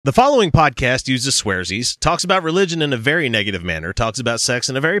The following podcast uses swearsies, talks about religion in a very negative manner, talks about sex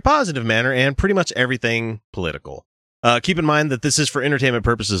in a very positive manner, and pretty much everything political. Keep in mind that this is for entertainment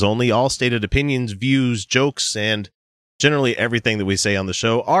purposes only. All stated opinions, views, jokes, and generally everything that we say on the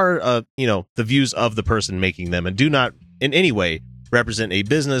show are, the views of the person making them and do not in any way represent a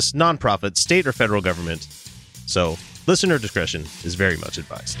business, nonprofit, state, or federal government. So, listener discretion is very much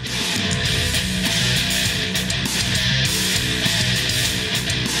advised.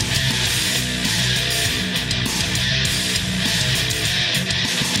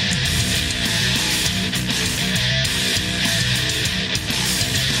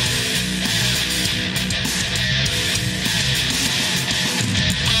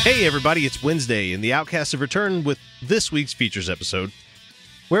 Hey everybody, it's Wednesday, and the Outcasts have returned with this week's features episode,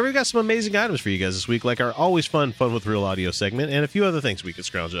 where we've got some amazing items for you guys this week, like our always fun with Real Audio segment, and a few other things we could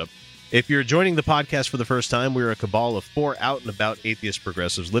scrounge up. If you're joining the podcast for the first time, we're a cabal of 4 out and about atheist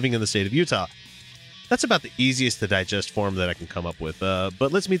progressives living in the state of Utah. That's about the easiest to digest form that I can come up with,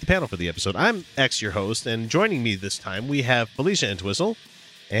 but let's meet the panel for the episode. I'm X, your host, and joining me this time, we have Felicia Entwistle,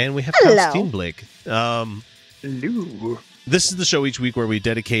 and we have Constantine Blake. Hello. This is the show each week where we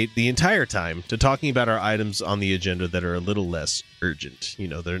dedicate the entire time to talking about our items on the agenda that are a little less urgent. You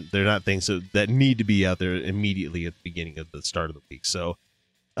know, they're not things that need to be out there immediately at the beginning of the start of the week. So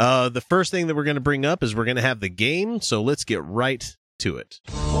the first thing that we're going to bring up is we're going to have the game. So let's get right to it.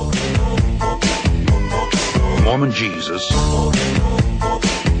 Mormon Jesus.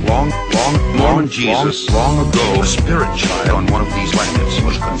 Mormon Jesus. Long ago, a spirit child on one of these planets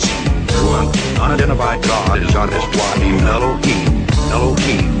was conceived. Through an unidentified God, his God is one named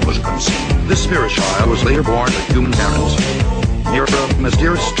Elohim was conceived. This spirit child was later born to human parents near a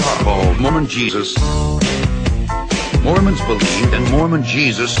mysterious star called Mormon Jesus. Mormons believed in Mormon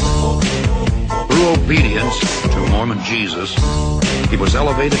Jesus. Through obedience to Mormon Jesus, he was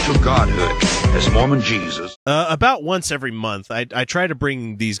elevated to godhood as Mormon Jesus. About once every month, I try to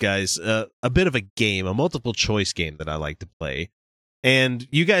bring these guys a bit of a game, a multiple choice game that I like to play. And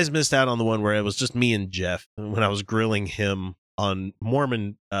you guys missed out on the one where it was just me and Jeff when I was grilling him on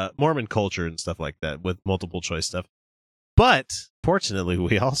Mormon culture and stuff like that with multiple choice stuff. But fortunately,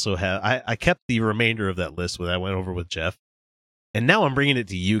 we also have I kept the remainder of that list that I went over with Jeff. And now I'm bringing it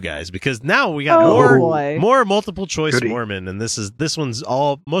to you guys because now we got more multiple choice Goody. Mormon, and this one's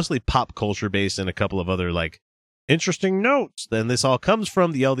all mostly pop culture based and a couple of other like interesting notes. Then this all comes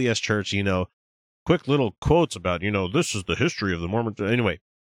from the LDS Church, quick little quotes about this is the history of the Mormon. Anyway,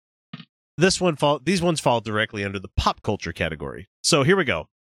 these ones fall directly under the pop culture category. So here we go.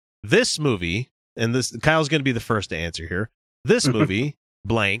 This movie, and Kyle's going to be the first to answer here. This movie,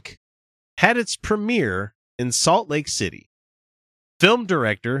 blank, had its premiere in Salt Lake City. Film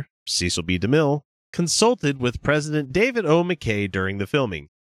director Cecil B. DeMille consulted with President David O. McKay during the filming.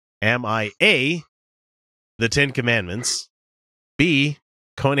 Am I A, The Ten Commandments, B,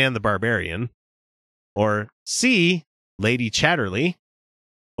 Conan the Barbarian, or C, Lady Chatterley,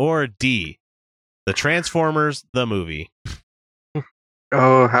 or D, The Transformers, the movie?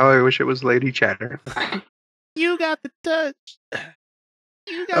 Oh, how I wish it was Lady Chatter. You got the touch.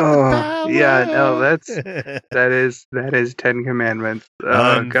 You got the power. Yeah, no, that is 10 Commandments.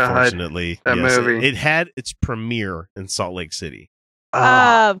 Oh, unfortunately, God, that movie. It had its premiere in Salt Lake City.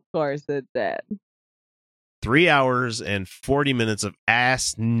 Of course it did. 3 hours and 40 minutes of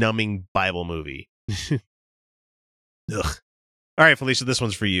ass-numbing Bible movie. Ugh. All right, Felicia, this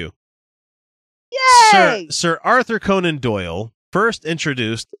one's for you. Yay! Sir Arthur Conan Doyle first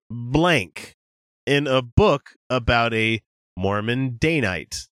introduced blank in a book about a Mormon day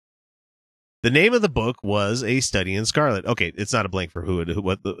night. The name of the book was A Study in Scarlet. Okay, it's not a blank for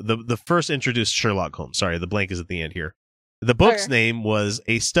what the first introduced Sherlock Holmes. Sorry, the blank is at the end here. The book's name was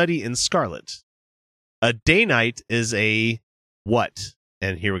A Study in Scarlet. A day night is a what?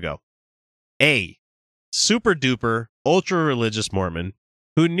 And here we go. A, super duper, ultra religious Mormon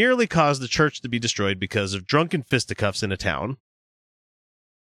who nearly caused the church to be destroyed because of drunken fisticuffs in a town.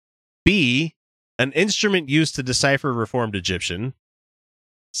 B, an instrument used to decipher Reformed Egyptian.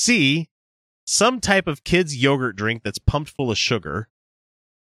 C, some type of kids' yogurt drink that's pumped full of sugar.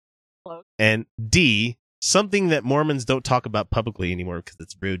 Close. And D, something that Mormons don't talk about publicly anymore because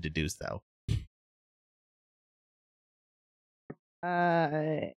it's rude to do so.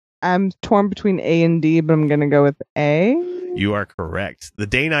 I'm torn between A and D, but I'm going to go with A. You are correct. The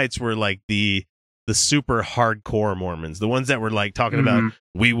day nights were like the super hardcore Mormons, the ones that were like talking about,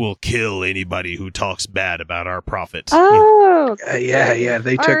 we will kill anybody who talks bad about our prophet. Oh, yeah.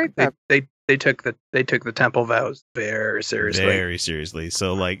 They took the temple vows very seriously. Very seriously.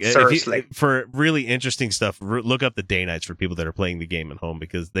 So, like, Seriously. for really interesting stuff, look up the day nights for people that are playing the game at home,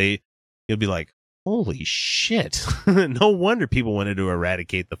 because you'll be like, holy shit. No wonder people wanted to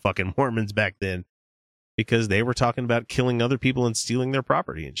eradicate the fucking Mormons back then, because they were talking about killing other people and stealing their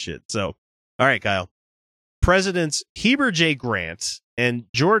property and shit. So, all right, Kyle. Presidents Heber J. Grant and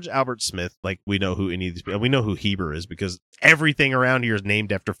George Albert Smith, like, we know who any of these people, we know who Heber is because everything around here is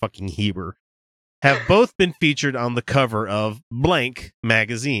named after fucking Heber, have both been featured on the cover of blank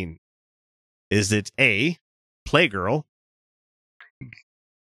magazine. Is it A, Playgirl,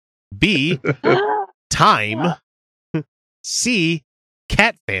 B, Time, C,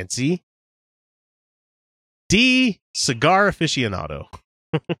 Cat Fancy, D, Cigar Aficionado?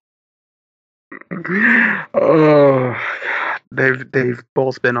 Oh, they've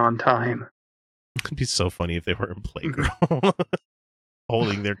both been on Time. It'd be so funny if they were in Playgirl.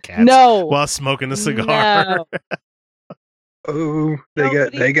 Holding their cats while smoking a cigar. No. Oh,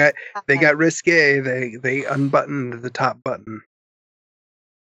 they got risque. They unbuttoned the top button.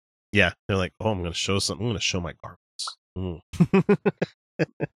 Yeah, they're like, oh, I'm going to show something. I'm going to show my garments.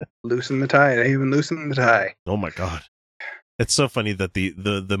 Loosen the tie. They even loosened the tie. Oh my god, it's so funny that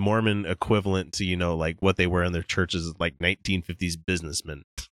the Mormon equivalent to, you know, like what they wear in their churches is like 1950s businessmen.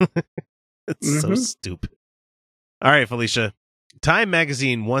 It's so stupid. All right, Felicia. Time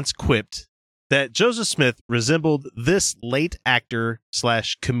magazine once quipped that Joseph Smith resembled this late actor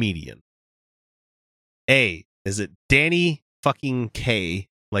 / comedian. A, is it Danny fucking Kaye?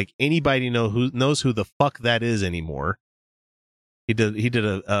 Like, anybody knows who the fuck that is anymore. He did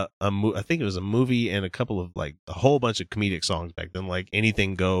a I think it was a movie and a couple of, like, a whole bunch of comedic songs back then, like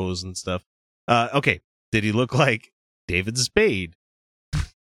Anything Goes and stuff. Okay, did he look like David Spade?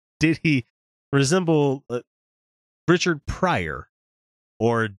 Did he resemble Richard Pryor?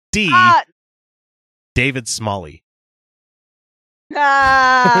 Or D, David Smalley?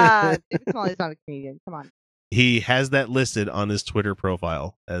 David Smalley's not a comedian. Come on. He has that listed on his Twitter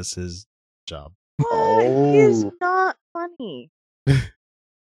profile as his job. What? He is not funny.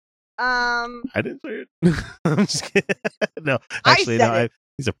 I didn't say it. I'm just kidding. No, actually, no.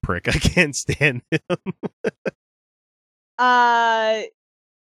 He's a prick. I can't stand him.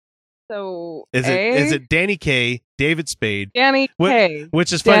 So is it Danny Kaye, David Spade, Danny Kaye,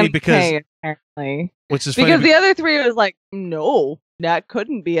 which is funny because Kaye, apparently, which is because funny the other three was like, no, that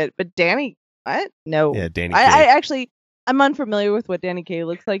couldn't be it. But Danny, what? No, yeah, Danny Kaye. I actually, I'm unfamiliar with what Danny Kaye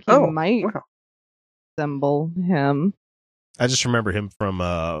looks like. He might resemble him. I just remember him from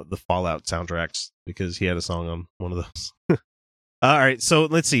the Fallout soundtracks because he had a song on one of those. All right, so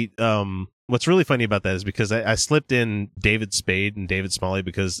let's see. What's really funny about that is because I slipped in David Spade and David Smalley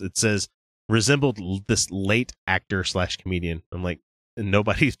because it says resembled this late actor / comedian. I'm like, and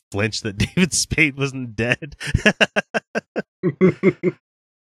nobody flinched that David Spade wasn't dead. All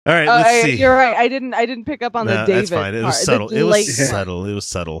right, let's see. You're right. I didn't pick up on the David. That's fine. It was subtle. It was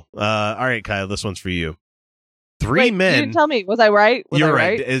subtle. All right, Kyle, this one's for you. Three men. You didn't tell me. Was I right? You're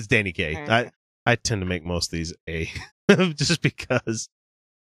right. It's Danny Kaye. Right. I tend to make most of these A, just because.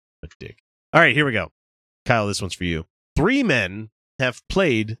 A dick. All right, here we go. Kyle, this one's for you. 3 men have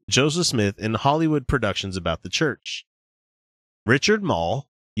played Joseph Smith in Hollywood productions about the church. Richard Mall,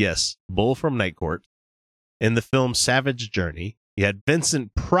 yes, Bull from Night Court, in the film Savage Journey. You had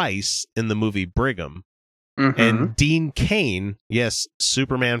Vincent Price in the movie Brigham. And Dean Cain, yes,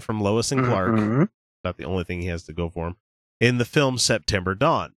 Superman from Lois and Clark. Not the only thing he has to go for him. In the film September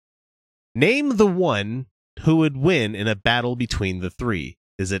Dawn. Name the one who would win in a battle between the 3.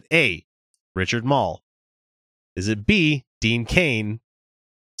 Is it A, Richard Mall? Is it B, Dean Cain?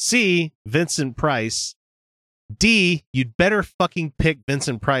 C, Vincent Price? D, you'd better fucking pick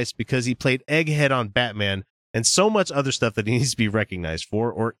Vincent Price because he played Egghead on Batman and so much other stuff that he needs to be recognized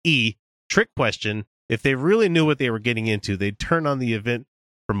for. Or E, trick question, if they really knew what they were getting into, they'd turn on the event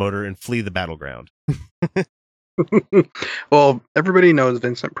promoter and flee the battleground. Well, everybody knows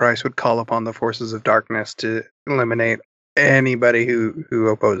Vincent Price would call upon the forces of darkness to eliminate anybody who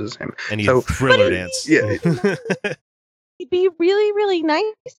opposes him. And he'd thriller dance. Yeah. He'd be really, really nice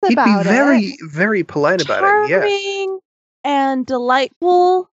about it. He'd be very, very polite about it. Yes. Charming and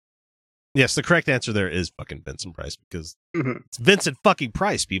delightful. Yes, the correct answer there is fucking Vincent Price because it's Vincent fucking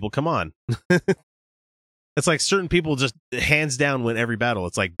Price, people. Come on. It's like certain people just hands down win every battle.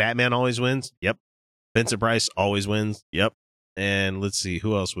 It's like Batman always wins. Yep. Vincent Price always wins. Yep. And let's see,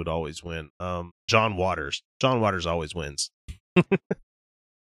 who else would always win? John Waters. John Waters always wins. All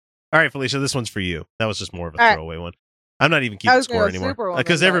right, Felicia, this one's for you. That was just more of a throwaway one. I'm not even keeping score anymore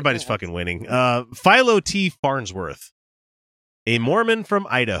because everybody's fucking winning. Philo T. Farnsworth, a Mormon from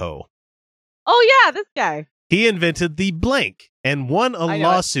Idaho. Oh yeah, this guy. He invented the blank and won a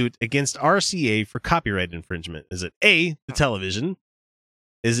lawsuit against RCA for copyright infringement. Is it A, the television?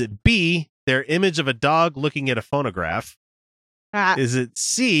 Is it B, their image of a dog looking at a phonograph? Is it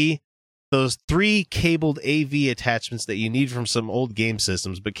C, those 3 cabled AV attachments that you need from some old game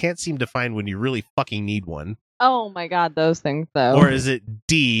systems but can't seem to find when you really fucking need one? Oh my god, those things though. Or is it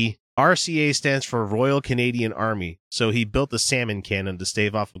D, RCA stands for Royal Canadian Army, so he built a salmon cannon to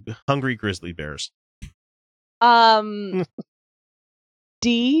stave off hungry grizzly bears?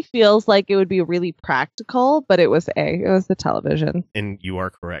 D feels like it would be really practical, but it was A. It was the television. And you are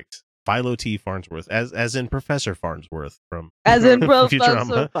correct. Philo T. Farnsworth, as in Professor Farnsworth from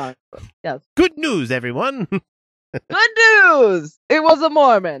Futurama. Farnsworth. Yes. Good news, everyone. Good news. It was a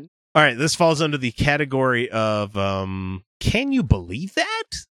Mormon. All right, this falls under the category of can you believe that?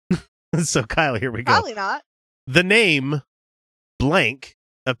 So Kyle, here we go. Probably not. The name blank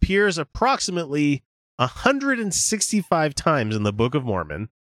appears approximately 165 times in the Book of Mormon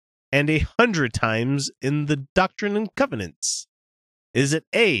and 100 times in the Doctrine and Covenants. Is it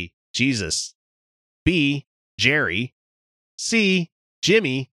A, Jesus, B, Jerry, C,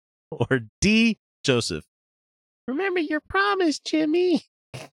 Jimmy, or D, Joseph? Remember your promise, Jimmy.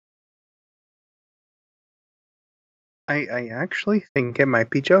 I actually think it might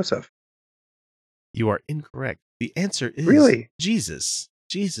be Joseph. You are incorrect. The answer is really Jesus.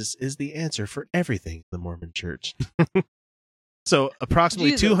 Jesus is the answer for everything in the Mormon Church. So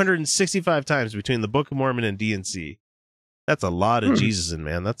approximately 265 times between the Book of Mormon and D&C. That's a lot of Jesus in,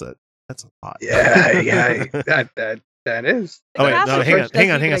 man. That's a lot. Yeah, that is. Oh wait, no, hang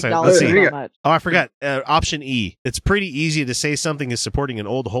on a second. Let's see. Oh, I forgot. Option E. It's pretty easy to say something is supporting an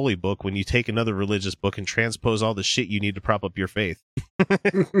old holy book when you take another religious book and transpose all the shit you need to prop up your faith. But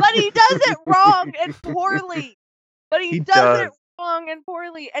he does it wrong and poorly. And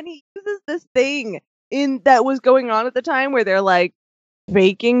he uses this thing that was going on at the time where they're like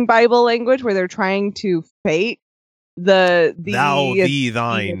faking Bible language, where they're trying to fake the thou, thee,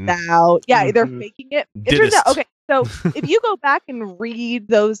 thine. Thou. Yeah, they're faking it. It turns out, okay, so if you go back and read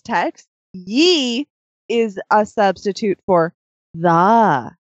those texts, ye is a substitute for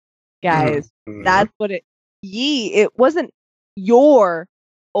the. Guys, that's what it wasn't your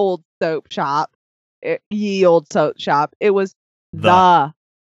old soap shop. Ye old soap shop. It was the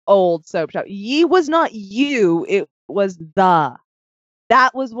old soap shop. Ye was not you. It was the.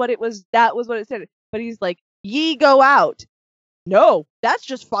 That was what it was. That was what it said. But he's like, ye go out. No, that's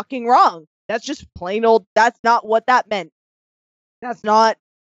just fucking wrong. That's just plain old. That's not what that meant. That's not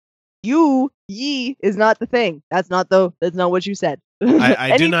you. Ye is not the thing. That's not what you said.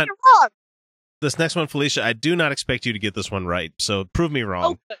 I do not. Wrong. This next one, Felicia, I do not expect you to get this one right. So prove me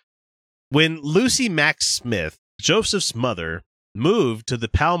wrong. Oh. When Lucy Mack Smith, Joseph's mother, moved to the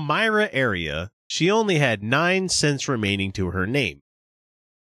Palmyra area, she only had 9 cents remaining to her name.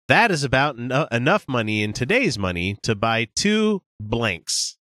 That is about enough money in today's money to buy 2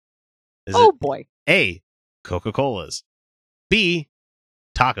 blanks. Is it boy. A, Coca-Colas, B,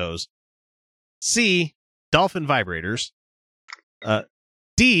 tacos, C, dolphin vibrators,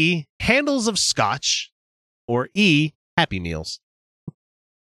 D, handles of scotch, or E, Happy Meals?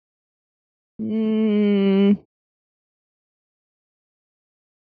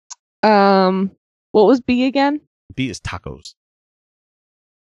 What was B again? B is tacos.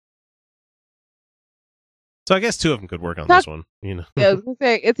 So I guess 2 of them could work on this one. You know, yeah, I was gonna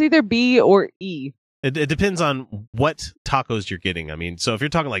say it's either B or E. It depends on what tacos you're getting. I mean, so if you're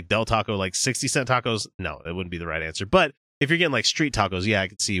talking like Del Taco, like 60-cent tacos, no, it wouldn't be the right answer. But if you're getting like street tacos, yeah, I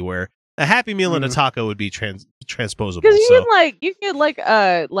could see where a Happy Meal and a taco would be transposable. Because you can like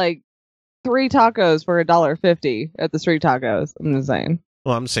 3 tacos for $1.50 at the street tacos. I'm just saying.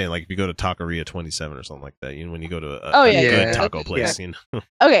 Well, I'm saying like if you go to Taqueria 27 or something like that, you know, when you go to a good taco place, you know.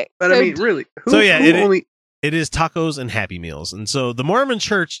 Okay, but so I mean, really, it is tacos and Happy Meals, and so the Mormon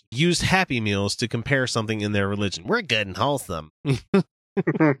Church used Happy Meals to compare something in their religion. We're good and wholesome.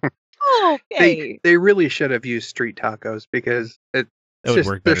 Okay, they really should have used street tacos because it would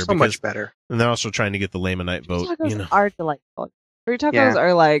work better. They're so much better, and they're also trying to get the Lamanite vote. Tacos you know, are delightful. Street tacos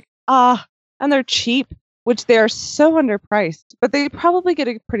are like and they're cheap. Which they are so underpriced, but they probably get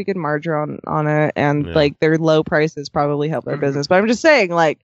a pretty good margin on it, and like their low prices probably help their business. But I'm just saying,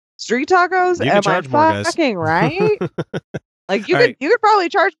 like street tacos, am I fucking right? Like you could probably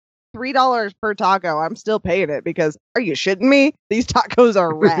charge $3 per taco. I'm still paying it because are you shitting me? These tacos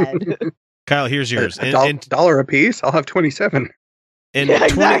are red. Kyle, here's yours. $1 a piece. I'll have 27.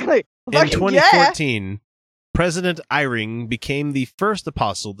 Exactly. In 2014, President Eyring became the first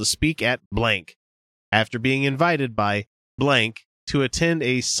apostle to speak at blank. After being invited by blank to attend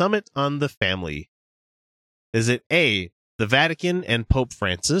a summit on the family? Is it A, the Vatican and Pope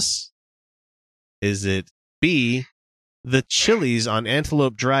Francis? Is it B, the Chili's on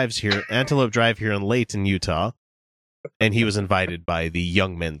Antelope Drive here in Layton, Utah, and he was invited by the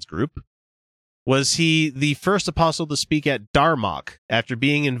Young Men's Group? Was he the first apostle to speak at Darmok after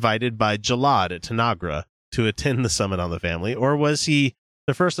being invited by Jalad at Tanagra to attend the summit on the family? Or was he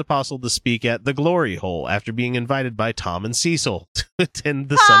the first apostle to speak at the Glory Hole after being invited by Tom and Cecil to attend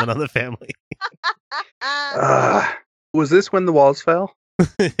the summit on the family? Was this when the walls fell?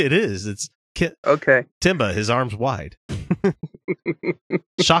 It is. It's okay. Timba, his arms wide.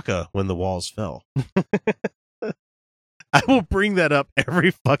 Shaka, when the walls fell. I will bring that up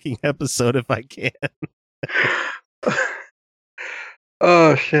every fucking episode if I can.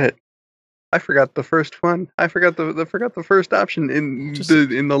 Oh shit! I forgot the first one. I forgot the first option in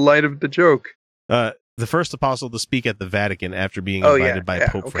the light of the joke. The first apostle to speak at the Vatican after being invited by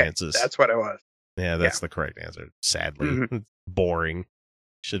Pope Francis. That's what it was. Yeah, that's the correct answer. Sadly, It's boring.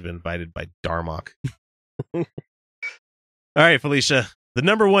 Should have been invited by Darmok. All right, Felicia. The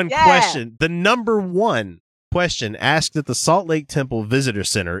number one question. The number one question asked at the Salt Lake Temple Visitor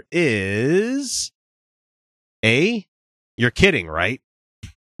Center is A, you're kidding, right?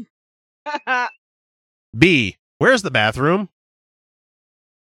 B, where's the bathroom?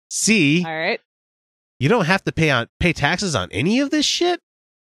 C, all right, you don't have to pay taxes on any of this shit?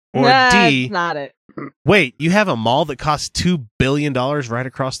 Or D, that's not it. Wait, you have a mall that costs $2 billion right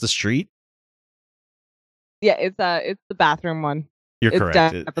across the street? Yeah, it's the bathroom one. You're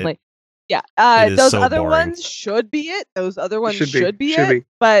correct. Definitely. It Those so other boring. Ones should be it. Those other ones should be it. Be.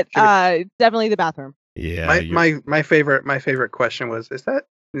 But definitely the bathroom. Yeah. My favorite question was,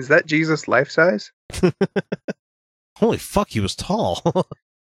 is that Jesus life size? Holy fuck, he was tall.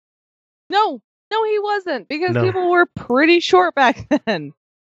 No, he wasn't, because people were pretty short back then.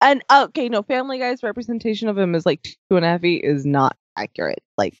 And Family Guy's representation of him as like 2.5 feet is not accurate.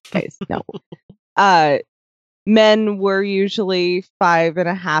 Like, guys, no. Men were usually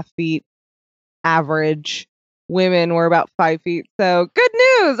 5.5 feet average. Women were about 5 feet. So good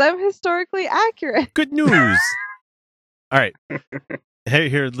news. I'm historically accurate. Good news. All right.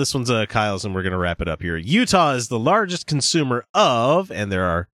 Here, this one's Kyle's, and we're going to wrap it up here. Utah is the largest consumer of, and there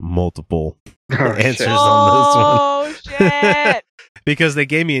are multiple answers on this one. Oh, shit. Because they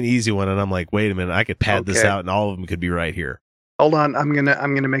gave me an easy one, and I'm like, wait a minute, I could pad this out, and all of them could be right here. Hold on, I'm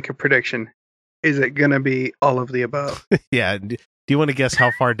gonna make a prediction. Is it gonna be all of the above? Yeah. Do you want to guess how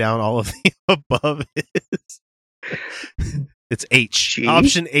far down all of the above is? It's H. G?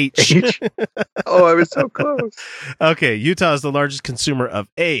 Option H. Oh, I was so close. Okay, Utah is the largest consumer of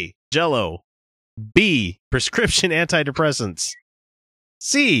A, Jell-O, B, prescription antidepressants,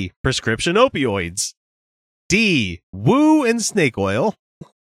 C, prescription opioids, D, woo and snake oil,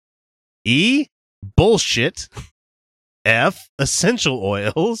 E, bullshit, F, essential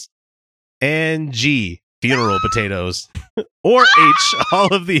oils, and G, funeral potatoes, or H,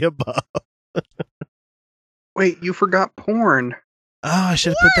 all of the above. Wait, you forgot porn. Oh, I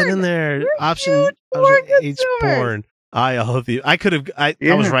should have put that in there. Option H, porn. All of you. I could have. I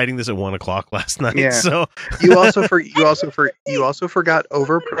was writing this at 1:00 last night. Yeah. So you also forgot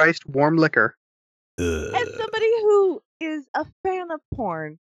overpriced warm liquor. As somebody who is a fan of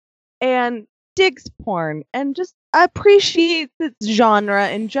porn and digs porn and just appreciates its genre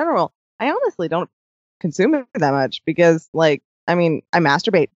in general, I honestly don't consume it that much because, I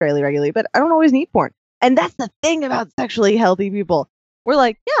masturbate fairly regularly, but I don't always need porn. And that's the thing about sexually healthy people. We're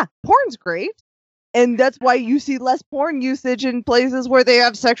like, yeah, porn's great. And that's why you see less porn usage in places where they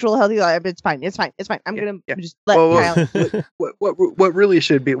have sexual healthy life. It's fine. I'm going to just let Kyle. What really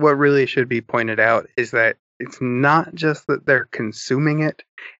should be pointed out is that it's not just that they're consuming it,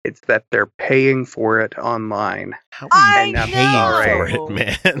 it's that they're paying for it online. How are you paying for it,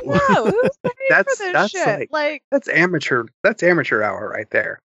 man? No, who's paying for this shit? That's amateur hour right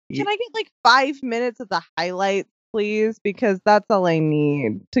there. Can I get 5 minutes of the highlights, please? Because that's all I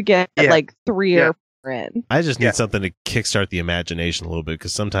need to get 3 or 4 in. I just need something to kickstart the imagination a little bit,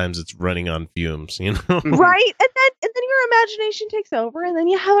 because sometimes it's running on fumes, Right? And then your imagination takes over, and then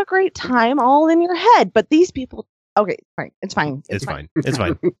you have a great time all in your head. But these people, okay, it's fine. It's fine.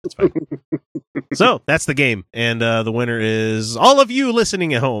 So that's the game, and the winner is all of you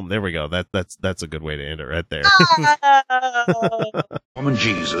listening at home. There we go. That's a good way to end it right there. Mormon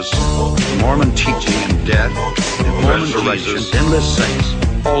Jesus, Mormon teaching and death, and Mormon Jesus, endless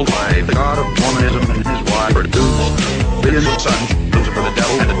sex, all by the God of Mormonism and his wife produced billions of sons, Lucifer the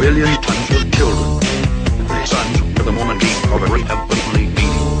devil, and a billion tons of children. The sons of the Mormon beat of a great heavenly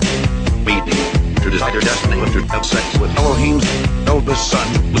beating to decide their destiny, to have sex with Elohim's eldest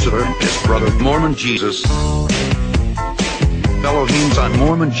son, Lucifer, and his brother, Mormon Jesus. Elohim's son,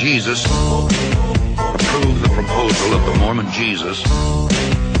 Mormon Jesus, approved the proposal of the Mormon Jesus.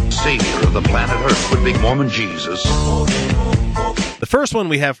 Savior of the planet Earth would be Mormon Jesus. The first one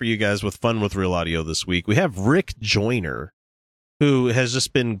we have for you guys with Fun with Real Audio this week, we have Rick Joyner, who has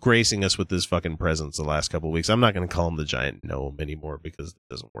just been gracing us with his fucking presence the last couple of weeks. I'm not going to call him the giant gnome anymore because it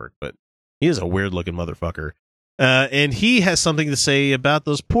doesn't work, but he is a weird looking motherfucker. And he has something to say about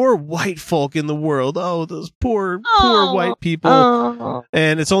those poor white folk in the world. Oh, those poor white people.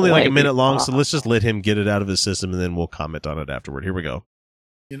 And it's only like a minute long, so let's just let him get it out of his system, and then we'll comment on it afterward. Here we go.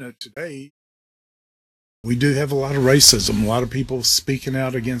 You know, today we do have a lot of racism, a lot of people speaking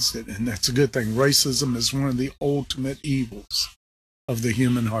out against it, and that's a good thing. Racism is one of the ultimate evils of the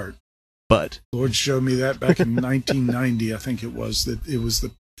human heart. But Lord showed me that back in 1990, I think it was, that it was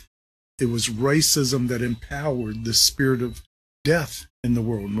racism that empowered the spirit of death in the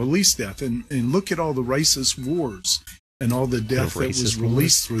world and released death. And look at all the racist wars and all the death that was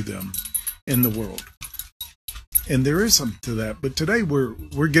released through them in the world. And there is something to that. But today we're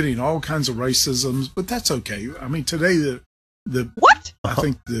getting all kinds of racisms, but that's okay. I mean, today the what? I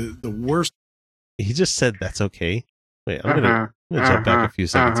think the worst. He just said that's okay. Wait, I'm gonna jump back a few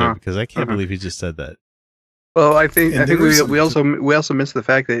seconds here because I can't believe he just said that. Well, I think we also missed the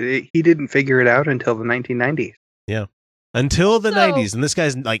fact that he didn't figure it out until the 1990s. Yeah, until the 90s, and this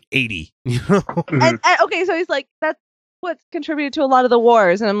guy's like 80. You know? And okay, so he's like, that's what's contributed to a lot of the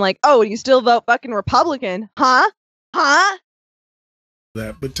wars, and I'm like, oh, you still vote fucking Republican, huh?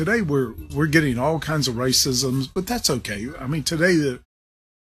 That, but today we're getting all kinds of racisms, but that's okay. I mean, today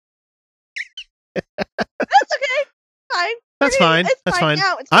that's okay, fine. That's fine. That's fine.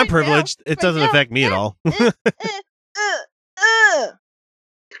 I'm privileged. It doesn't affect me at all. It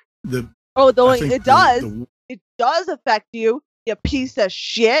does affect you, you piece of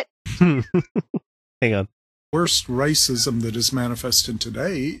shit. Hang on. Worst racism that is manifested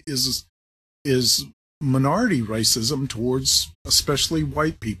today is minority racism towards especially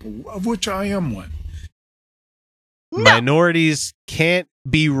white people, of which I am one. No. Minorities can't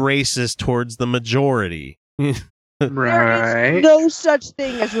be racist towards the majority. Right. There is no such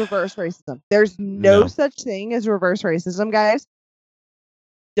thing as reverse racism. There's no such thing as reverse racism, guys.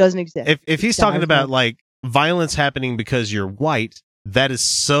 Doesn't exist. If he's talking about like violence happening because you're white, that is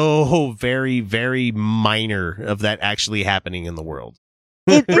so very, very minor of that actually happening in the world.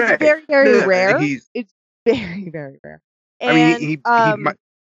 It's very, very rare. It's very, very rare. And, I mean,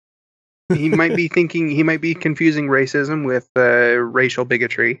 he might be confusing racism with racial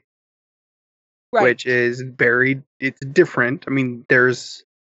bigotry. Right. Which is it's different. I mean,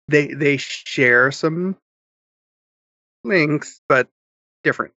 they share some links, but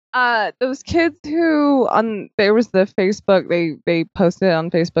different. Those kids who there was the Facebook, they posted it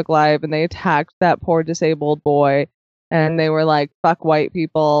on Facebook Live and they attacked that poor disabled boy, and they were like, fuck white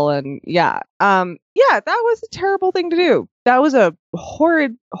people, and that was a terrible thing to do. That was a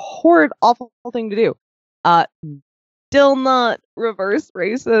horrid, awful thing to do. Still not reverse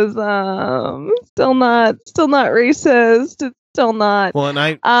racism. Still not racist. It's still not. Well, and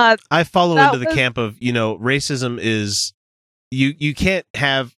I follow into the camp of, racism is you can't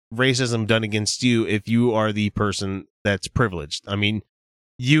have racism done against you if you are the person that's privileged. I mean,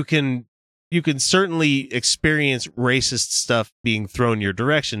 you can certainly experience racist stuff being thrown your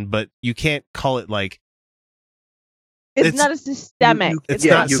direction, but you can't call it like it's not a systemic. It's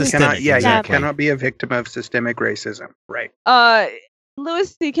not systemic. You cannot be a victim of systemic racism, right?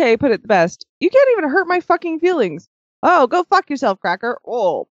 Louis C.K. put it the best. You can't even hurt my fucking feelings. Oh, go fuck yourself, cracker.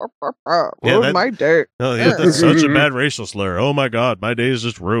 Oh, my day. Oh, yeah, that's such a bad racial slur. Oh my god, my day is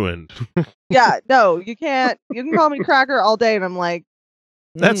just ruined. Yeah, no, you can't. You can call me cracker all day, and I'm like,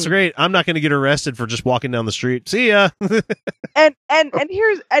 that's great. I'm not going to get arrested for just walking down the street. See ya. and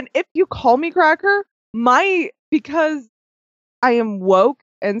if you call me cracker, because I am woke,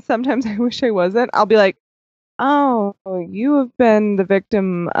 and sometimes I wish I wasn't, I'll be like, oh, you have been the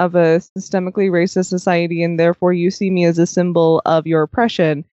victim of a systemically racist society, and therefore you see me as a symbol of your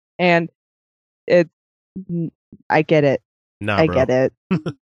oppression. And I get it. I get it.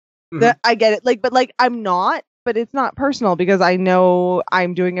 I get it. But I'm not, but it's not personal because I know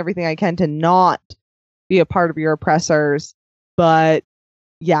I'm doing everything I can to not be a part of your oppressors. But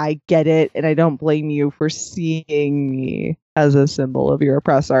yeah, I get it, and I don't blame you for seeing me as a symbol of your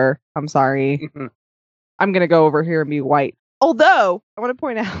oppressor. I'm sorry. I'm going to go over here and be white. Although, I want to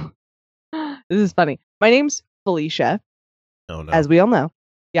point out, this is funny. My name's Felicia. Oh, no. As we all know.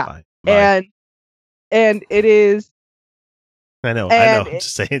 Yeah. Bye. And it is... I know. I'm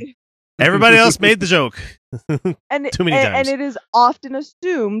just saying. Everybody else made the joke. and Too many times. And it is often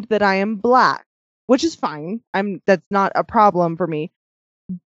assumed that I am black, which is fine. That's not a problem for me.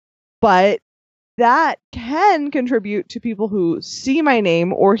 But that can contribute to people who see my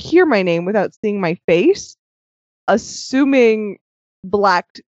name or hear my name without seeing my face, assuming black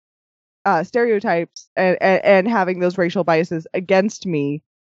stereotypes and having those racial biases against me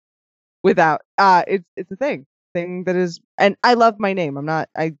without it's a thing that is, and I love my name. I'm not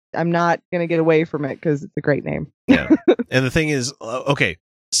gonna get away from it because it's a great name. Yeah. And the thing is, okay,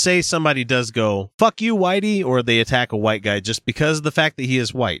 say somebody does go fuck you whitey, or they attack a white guy just because of the fact that he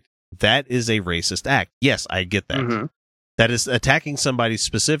is white. That is a racist act. Yes, I get that. Mm-hmm. That is attacking somebody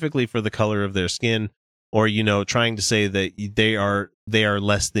specifically for the color of their skin, or trying to say that they are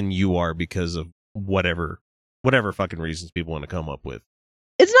less than you are because of whatever fucking reasons people want to come up with.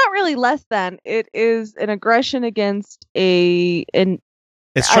 It's not really less than. It is an aggression against It's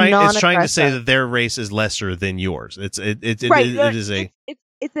trying to say that their race is lesser than yours. It's an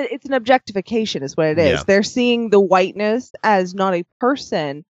objectification, is what it is. Yeah. They're seeing the whiteness as not a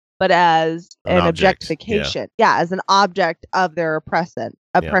person, but as an objectification. Yeah, as an object of their oppressor.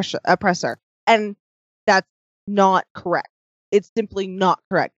 And that's not correct. It's simply not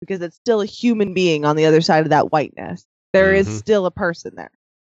correct because it's still a human being on the other side of that whiteness. There is still a person there.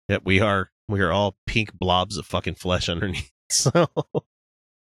 Yep, we are all pink blobs of fucking flesh underneath. So,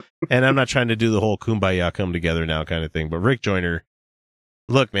 and I'm not trying to do the whole kumbaya come together now kind of thing, but Rick Joyner,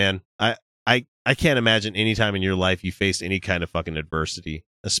 look, man, I can't imagine any time in your life you faced any kind of fucking adversity,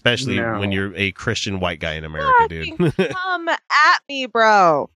 especially when you're a Christian white guy in America, dude. Come at me,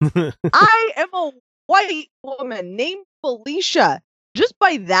 bro. I am a white woman named Felicia. Just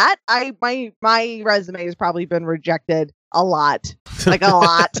by that, my resume has probably been rejected a lot. Like a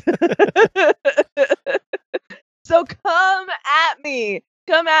lot. So come at me.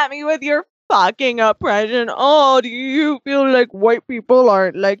 Come at me with your fucking oppression. Oh, do you feel like white people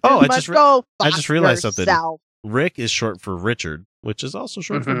aren't like this? I just realized something. Rick is short for Richard, which is also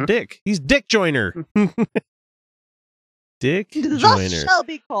short for Dick. He's Dick Joyner. Dick Joyner. Thus shall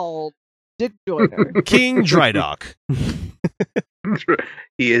be called Dick Joyner. King Drydock.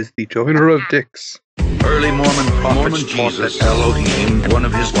 He is the joiner of dicks. Early Mormon prophets taught that Elohim, one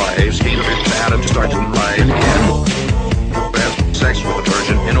of his wives, came to Adam to start to lie and have sex with a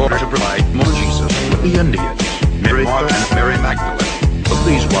virgin in order to provide more Jesus with the Indians, Mary Martha and Mary Magdalene. Of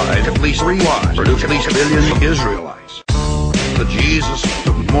these wives, at least 3 wives produced at least a billion Israelites. The Jesus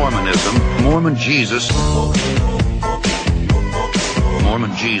of Mormonism, Mormon Jesus.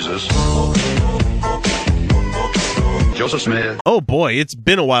 Joseph Smith. Oh boy, it's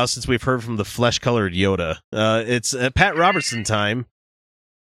been a while since we've heard from the flesh-colored Yoda. It's Pat Robertson time,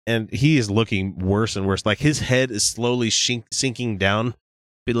 and he is looking worse and worse. Like his head is slowly sinking down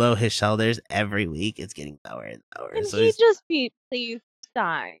below his shoulders every week. It's getting lower and lower. Can he just please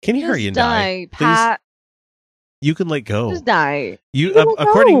die? Can you hurry and die, Pat? Please? You can let go. Just die.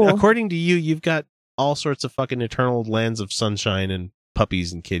 According to you, you've got all sorts of fucking eternal lands of sunshine and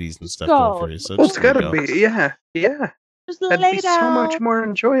puppies and kitties and stuff going for you. So it's gotta be, yeah. That'd be so much more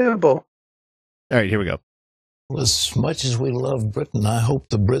enjoyable. All right, here we go. As much as we love Britain, I hope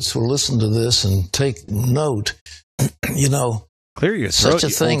the Brits will listen to this and take note. Clear your throat, such a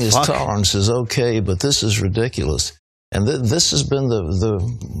thing as tolerance is okay, but this is ridiculous. And this has been the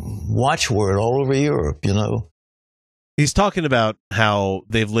watchword all over Europe, He's talking about how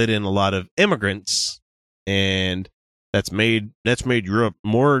they've let in a lot of immigrants, and that's made Europe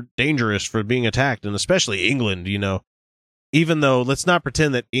more dangerous for being attacked, and especially England, Even though, let's not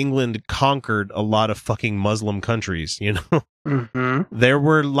pretend that England conquered a lot of fucking Muslim countries, There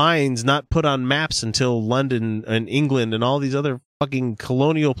were lines not put on maps until London and England and all these other fucking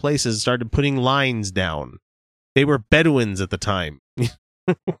colonial places started putting lines down. They were Bedouins at the time.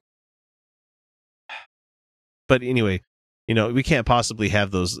 But anyway, we can't possibly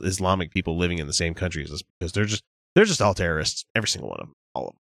have those Islamic people living in the same country as us because they're just all terrorists. Every single one of them. All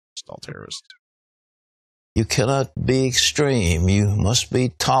of them. Just all terrorists. You cannot be extreme. You must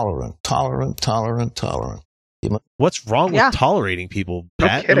be tolerant. What's wrong with tolerating people,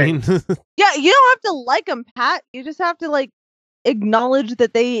 Pat? No kidding. Yeah, you don't have to like them, Pat. You just have to acknowledge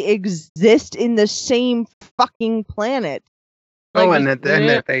that they exist in the same fucking planet. And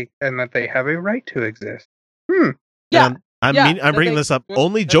that they have a right to exist. Yeah. I'm bringing this up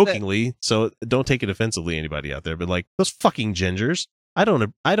only jokingly, so don't take it offensively, anybody out there. But those fucking gingers, I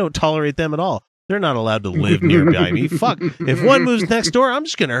don't tolerate them at all. They're not allowed to live nearby me. Fuck. If one moves next door, I'm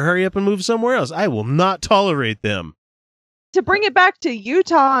just going to hurry up and move somewhere else. I will not tolerate them. To bring it back to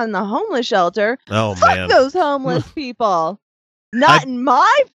Utah and the homeless shelter, fuck those homeless people. Not in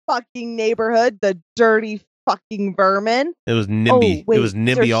my fucking neighborhood, the dirty fucking vermin. It was NIMBY. Wait, it was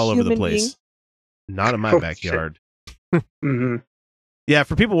NIMBY all over the place. Beings? Not in my backyard. Mm-hmm. Yeah,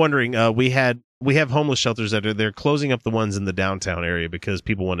 for people wondering, we have homeless shelters that they're closing up the ones in the downtown area because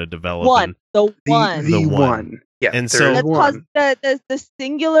people want to develop the one. Yeah, and so the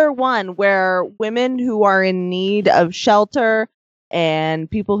singular one where women who are in need of shelter and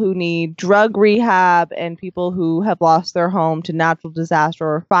people who need drug rehab and people who have lost their home to natural disaster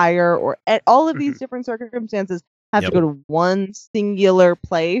or fire or all of these different circumstances have to go to one singular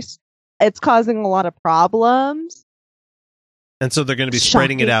place. It's causing a lot of problems. And so they're going to be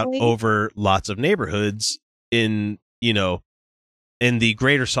spreading it out over lots of neighborhoods in the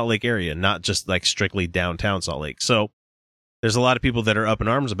greater Salt Lake area, not just like strictly downtown Salt Lake. So there's a lot of people that are up in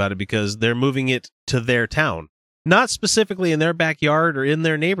arms about it because they're moving it to their town, not specifically in their backyard or in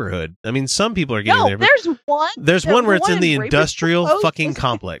their neighborhood. I mean, some people are getting there. But there's one where it's in the industrial fucking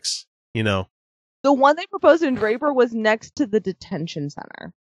complex, The one they proposed in Draper was next to the detention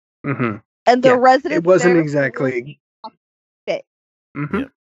center. Mm-hmm. And the residents. It wasn't exactly. Mm-hmm. Yeah.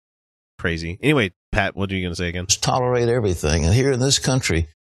 Crazy. Anyway, Pat, what are you going to say again? Tolerate everything. And here in this country,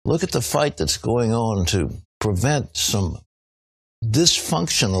 look at the fight that's going on to prevent some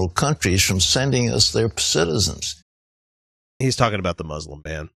dysfunctional countries from sending us their citizens. He's talking about the Muslim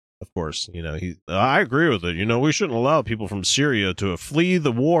ban, of course. I agree with it. We shouldn't allow people from Syria to flee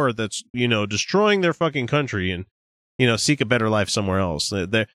the war that's, destroying their fucking country and, seek a better life somewhere else.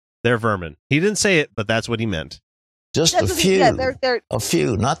 They're vermin. He didn't say it, but that's what he meant. Just a few, a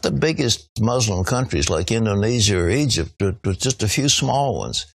few, not the biggest Muslim countries like Indonesia or Egypt, but just a few small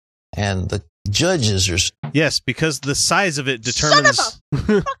ones. And the judges are... Yes, because the size of it determines...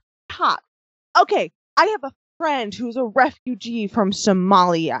 Top. Okay, I have a friend who's a refugee from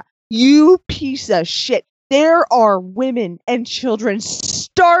Somalia. You piece of shit. There are women and children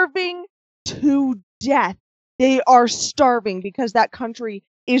starving to death. They are starving because that country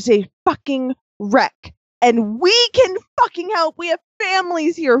is a fucking wreck. And we can fucking help. We have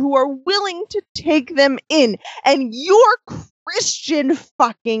families here who are willing to take them in. And your Christian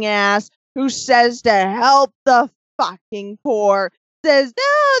fucking ass who says to help the fucking poor says,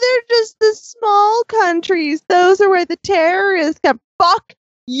 no, they're just the small countries. Those are where the terrorists come. Fuck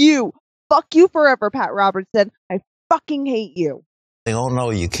you. Fuck you forever, Pat Robertson. I fucking hate you. Oh,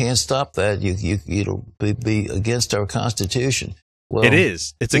 no, you can't stop that. It'll be against our Constitution. Well, it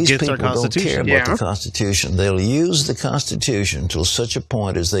is. It's against our Constitution. Don't care about the Constitution. They'll use the Constitution till such a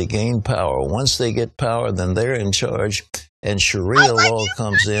point as they gain power. Once they get power, then they're in charge, and Sharia law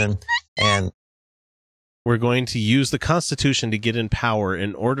comes in. And we're going to use the Constitution to get in power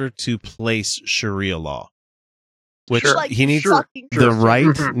in order to place Sharia law, which he needs. The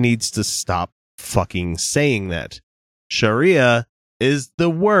right needs to stop fucking saying that. Sharia is the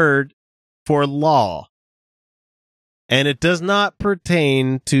word for law. And it does not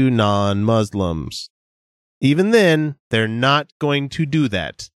pertain to non-Muslims. Even then, they're not going to do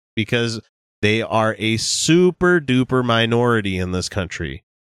that because they are a super duper minority in this country.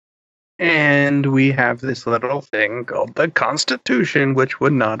 And we have this little thing called the Constitution, which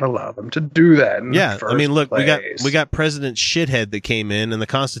would not allow them to do that. In the first look, place. we got President Shithead that came in, and the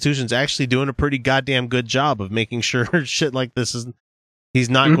Constitution's actually doing a pretty goddamn good job of making sure shit like this he's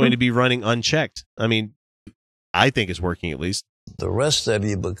not going to be running unchecked. I mean, I think it's working at least. The rest of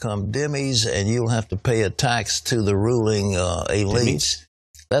you become dhimmis, and you'll have to pay a tax to the ruling elites.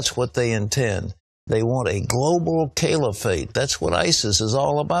 That's what they intend. They want a global caliphate. That's what ISIS is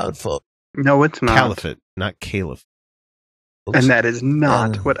all about, folks. No, it's not. Caliphate, not caliph. And that is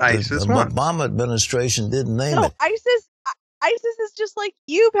not what ISIS wants. The Obama administration didn't name it. ISIS is just like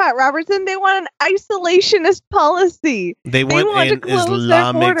you, Pat Robertson. They want an isolationist policy. They want an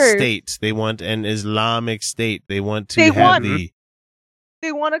Islamic state. They want an Islamic state. They want to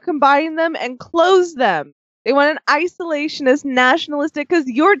They want to combine them and close them. They want an isolationist, nationalistic, because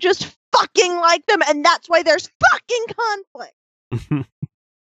you're just fucking like them, and that's why there's fucking conflict.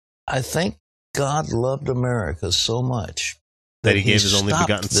 I think God loved America so much that he gave his only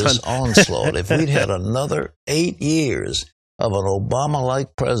begotten son. This onslaught. If we'd had another 8 years of an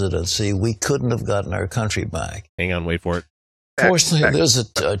Obama-like presidency, we couldn't have gotten our country back. Hang on, wait for it. Fortunately, there's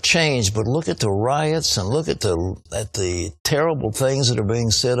a change, but look at the riots and look at the terrible things that are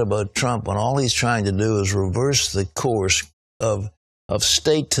being said about Trump when all he's trying to do is reverse the course of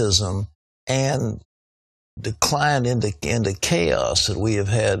statism and decline into chaos that we have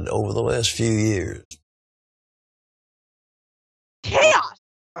had over the last few years. Chaos?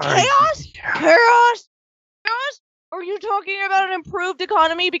 Chaos? Chaos? Chaos? Are you talking about an improved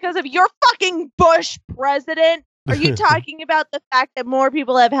economy because of your fucking Bush president Are you talking about the fact that more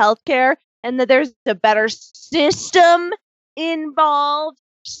people have health care and that there's a better system involved?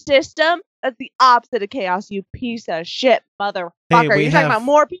 System? That's the opposite of chaos, you piece of shit motherfucker. Are you talking about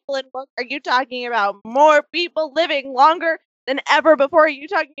more people in work? Are you talking about more people living longer than ever before? Are you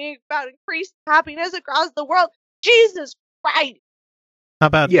talking about increased happiness across the world? Jesus Christ. How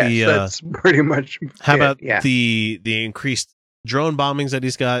about that's pretty much how about the increased drone bombings that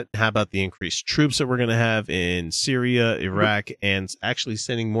he's got? How about the increased troops that we're going to have in Syria, Iraq, and actually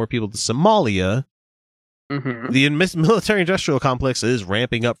sending more people to Somalia? Mm-hmm. The military-industrial complex is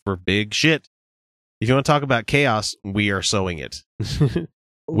ramping up for big shit. If you want to talk about chaos, we are sowing it.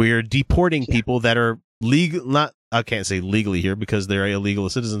 We are deporting people that are legal. I can't say legally here because they're illegal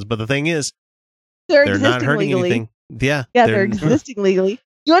citizens. But the thing is, they're not hurting legally. Anything. Yeah, they're existing legally.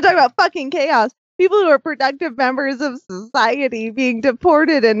 You want to talk about fucking chaos? People who are productive members of society being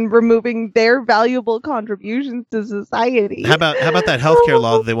deported and removing their valuable contributions to society. How about that healthcare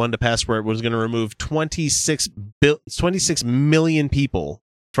law that they wanted to pass where it was going to remove 26 million people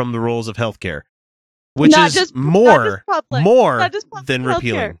from the rolls of healthcare, which is more than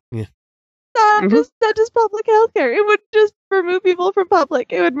repealing. Yeah. Not just public healthcare. It would just remove people from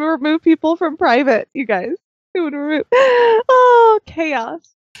public. It would remove people from private, you guys. It would remove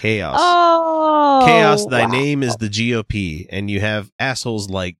chaos. Chaos. Oh, chaos. Thy name is the GOP, and you have assholes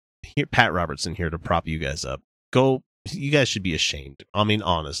like Pat Robertson here to prop you guys up. Go. You guys should be ashamed. I mean,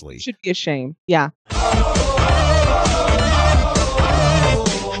 honestly. Should be ashamed. Yeah.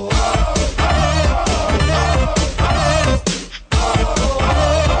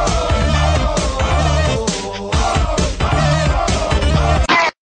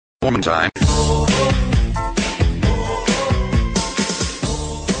 Mormon time.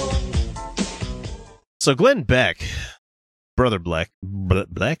 So Glenn Beck, Brother Beck,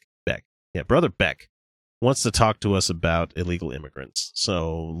 Brother Beck wants to talk to us about illegal immigrants.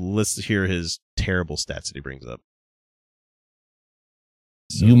 So let's hear his terrible stats that he brings up.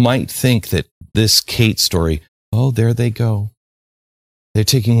 So, you might think that this Kate story, oh, there they go. They're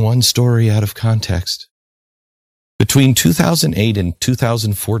taking one story out of context. Between 2008 and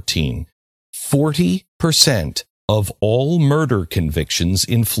 2014, 40% of all murder convictions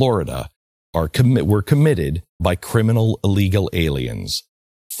in Florida were committed by criminal illegal aliens.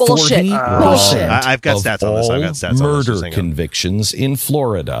 Bullshit. 40% I've got stats on this. I've got stats on this. Murder convictions in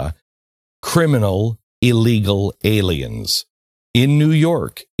Florida, criminal illegal aliens. In New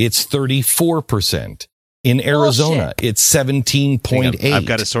York, it's 34%. In Arizona, it's 17.8. I've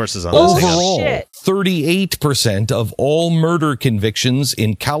got his sources on this. Overall, 38% of all murder convictions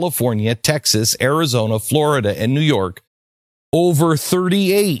in California, Texas, Arizona, Florida, and New York, over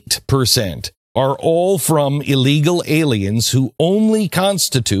 38% are all from illegal aliens who only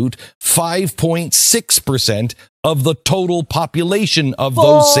constitute 5.6% of the total population of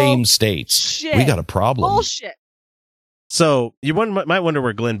those same states. We got a problem. Bullshit. So you might wonder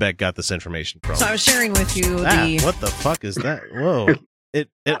where Glenn Beck got this information from. So I was sharing with you what the fuck is that? Whoa. It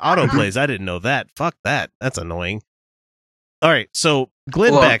autoplays. I didn't know that. Fuck that. That's annoying. All right, so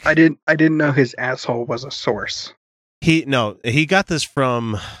Glenn Beck. I didn't know his asshole was a source. He got this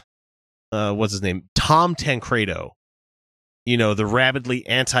from what's his name? Tom Tancredo. You know, the rabidly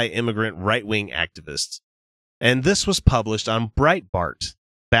anti-immigrant right-wing activist. And this was published on Breitbart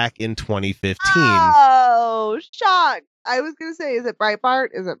back in 2015. Oh, shock. I was going to say, is it Breitbart?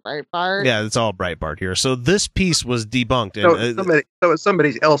 Is it Breitbart? Yeah, it's all Breitbart here. So this piece was debunked. So it's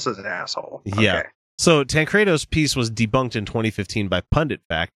somebody else's asshole. Yeah. Okay. So Tancredo's piece was debunked in 2015 by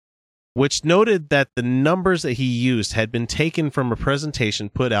PunditFact, which noted that the numbers that he used had been taken from a presentation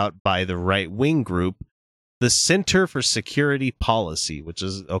put out by the right-wing group, the Center for Security Policy, which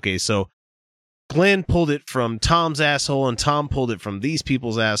is, okay, so Glenn pulled it from Tom's asshole, and Tom pulled it from these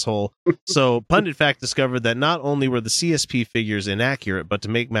people's asshole. So PunditFact discovered that not only were the CSP figures inaccurate, but to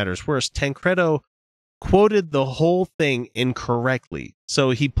make matters worse, Tancredo quoted the whole thing incorrectly.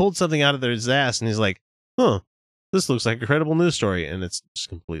 So he pulled something out of his ass, and he's like, this looks like a credible news story, and it's just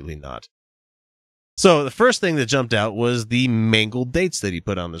completely not. So the first thing that jumped out was the mangled dates that he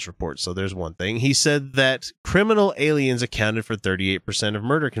put on this report. So there's one thing. He said that criminal aliens accounted for 38% of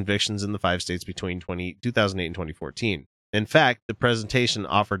murder convictions in the 5 states between 2008 and 2014. In fact, the presentation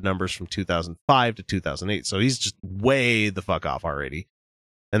offered numbers from 2005 to 2008. So he's just way the fuck off already.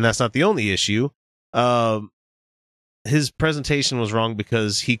 And that's not the only issue. His presentation was wrong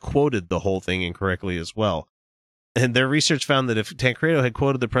because he quoted the whole thing incorrectly as well. And their research found that if Tancredo had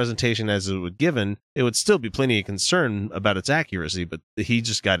quoted the presentation as it was given, it would still be plenty of concern about its accuracy, but he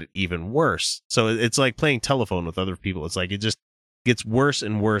just got it even worse. So it's like playing telephone with other people. It's like it just gets worse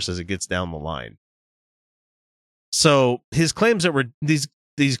and worse as it gets down the line. So his claims that were these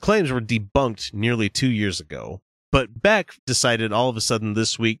claims were debunked nearly 2 years ago, but Beck decided all of a sudden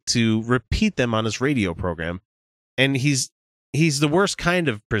this week to repeat them on his radio program, and he's the worst kind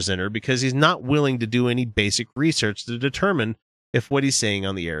of presenter because he's not willing to do any basic research to determine if what he's saying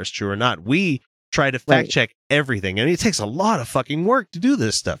on the air is true or not. We try to fact check everything, and it takes a lot of fucking work to do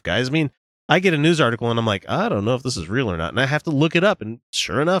this stuff, guys. I mean, I get a news article and I'm like, I don't know if this is real or not, and I have to look it up, and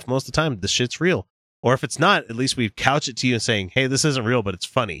sure enough, most of the time, this shit's real. Or if it's not, at least we couch it to you and saying, hey, this isn't real, but it's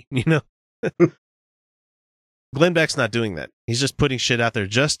funny, you know? Glenn Beck's not doing that. He's just putting shit out there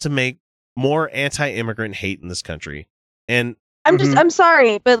just to make more anti-immigrant hate in this country. And I'm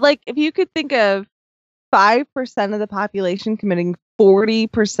sorry, but like, if you could think of 5% of the population committing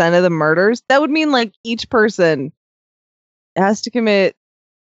 40% of the murders, that would mean like each person has to commit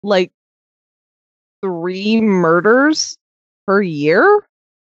like 3 murders per year,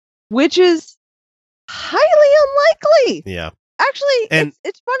 which is highly unlikely. Yeah. Actually, and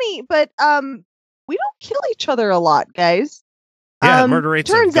it's funny, but we don't kill each other a lot, guys. Yeah, murder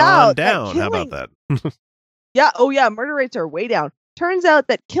rates have gone down. How about that? Yeah, oh yeah, murder rates are way down. Turns out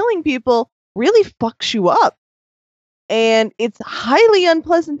that killing people really fucks you up. And it's a highly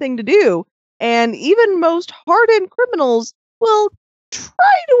unpleasant thing to do. And even most hardened criminals will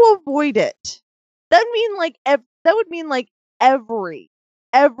try to avoid it. That would mean like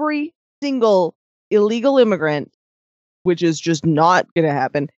every single illegal immigrant, which is just not going to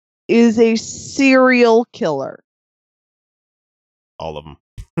happen, is a serial killer. All of them.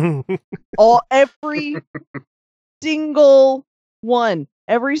 Every single one.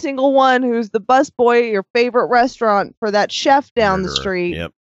 Every single one who's the busboy at your favorite restaurant for that chef down the street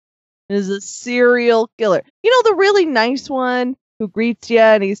is a serial killer. You know, the really nice one who greets you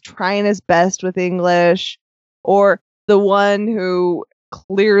and he's trying his best with English, or the one who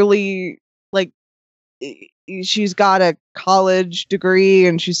clearly, like, she's got a college degree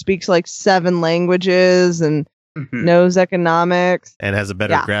and she speaks like 7 languages and knows economics and has a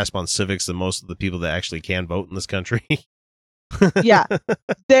better grasp on civics than most of the people that actually can vote in this country. Yeah,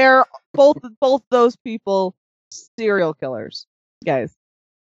 they're both those people serial killers, guys.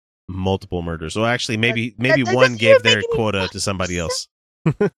 Multiple murders. So actually, maybe one gave their quota to somebody else.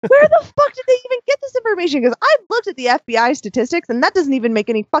 Where the fuck did they even get this information? Because I've looked at the FBI statistics, and that doesn't even make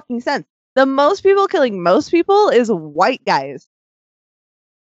any fucking sense. The most people killing most people is white guys.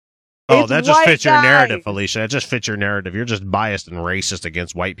 Oh, that just fits your narrative, Felicia. That just fits your narrative. You're just biased and racist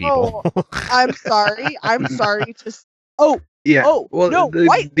against white people. Oh, I'm sorry. Yeah. Oh, well, no,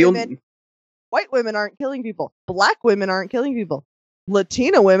 white women aren't killing people. Black women aren't killing people.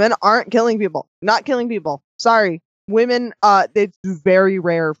 Latina women aren't killing people. Not killing people. Sorry. Women, it's very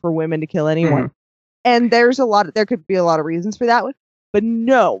rare for women to kill anyone. And there could be a lot of reasons for that one. But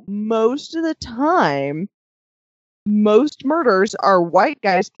no, most of the time, most murders are white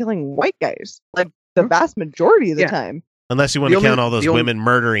guys killing white guys. Like the vast majority of the time. Unless you want to count all those women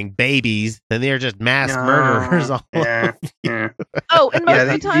murdering babies, then they're just mass murderers. Oh, and most of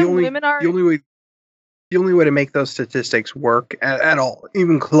the time, women are... The only way to make those statistics work at all,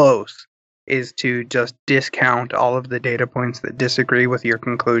 even close, is to just discount all of the data points that disagree with your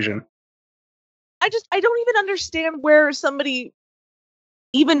conclusion. I don't even understand where somebody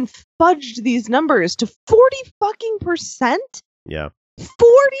even fudged these numbers to 40%. Yeah.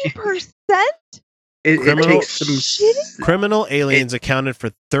 40%? It takes some... Criminal aliens accounted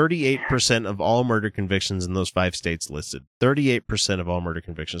for 38% of all murder convictions in those 5 states listed. 38% of all murder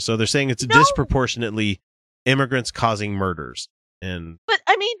convictions. So they're saying it's disproportionately immigrants causing murders. But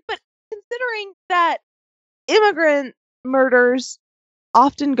considering that immigrant murders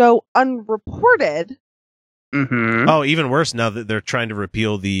often go unreported. Oh, even worse now that they're trying to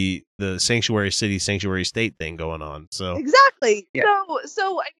repeal the sanctuary city, sanctuary state thing going on. So exactly. Yeah.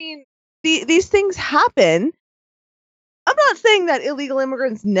 So I mean, these things happen. I'm not saying that illegal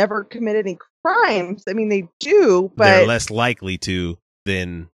immigrants never commit any crimes. I mean, they do, but they're less likely to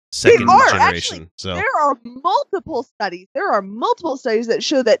than second generation. Actually, so there are multiple studies. That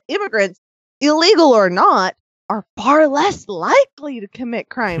show that immigrants, illegal or not, are far less likely to commit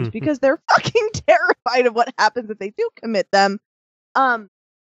crimes because they're fucking terrified of what happens if they do commit them. But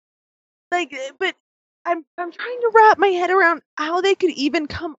I'm trying to wrap my head around how they could even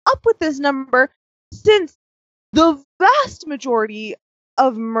come up with this number, since the vast majority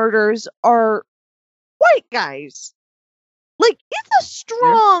of murders are white guys. Like, it's a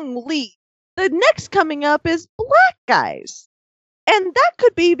strong lead. The next coming up is black guys. And that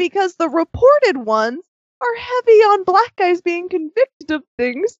could be because the reported ones are heavy on black guys being convicted of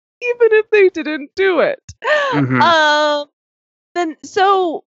things, even if they didn't do it.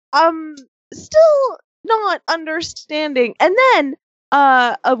 Still, not understanding. And then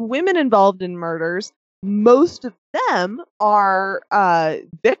of women involved in murders, most of them are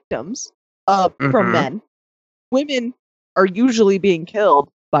victims from men. Women are usually being killed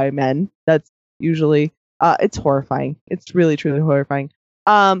by men. That's usually it's horrifying. It's really truly horrifying.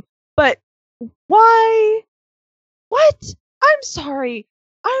 But why? What? I'm sorry.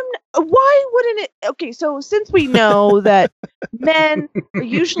 Why wouldn't it? Okay, so since we know that men are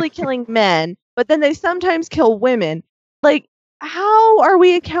usually killing men, but then they sometimes kill women, like, how are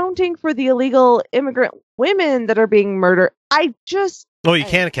we accounting for the illegal immigrant women that are being murdered? Well, you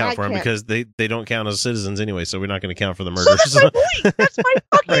can't account for them because they don't count as citizens anyway, so we're not going to count for the murders. So that's my point. That's my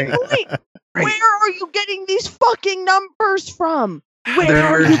fucking point. Right. Where are you getting these fucking numbers from? Where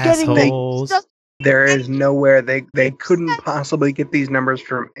are you getting these? There is nowhere they couldn't possibly get these numbers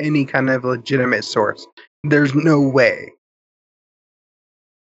from any kind of legitimate source. There's no way.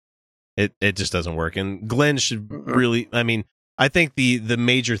 It just doesn't work. And Glenn should really, I mean, I think the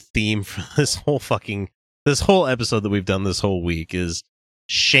major theme for this whole episode that we've done this whole week is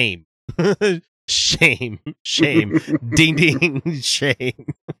shame. Shame. Ding ding, shame.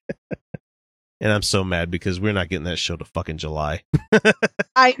 And I'm so mad because we're not getting that show to fucking July.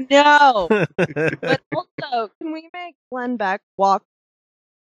 I know. But also, can we make Glenn Beck walk?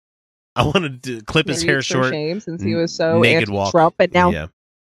 I wanted to clip his hair short. Shame, since he was so anti-Trump, and now,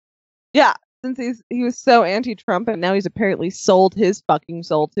 yeah, since he was so anti-Trump, and now he's apparently sold his fucking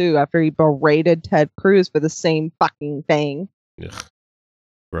soul too after he berated Ted Cruz for the same fucking thing. Ugh.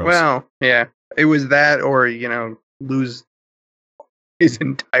 Gross. Well, yeah, it was that, or lose his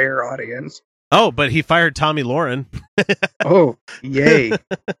entire audience. Oh, but he fired Tommy Lauren. Oh, yay.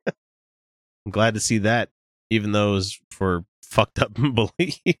 I'm glad to see that, even though it was for fucked up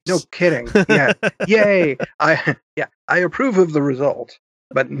beliefs. No kidding. Yeah. Yay. I approve of the result,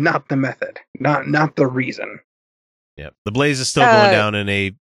 but not the method. Not the reason. Yeah. The blaze is still going down in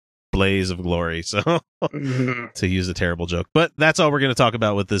a blaze of glory, so to use a terrible joke. But that's all we're going to talk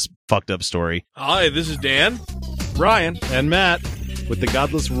about with this fucked up story. Hi, this is Dan, Brian, and Matt with the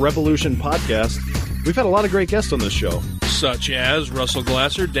Godless Revolution podcast. We've had a lot of great guests on this show, such as Russell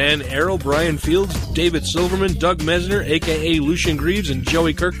Glasser, Dan Arrow, Brian Fields, David Silverman, Doug Mesner, a.k.a. Lucian Greaves, and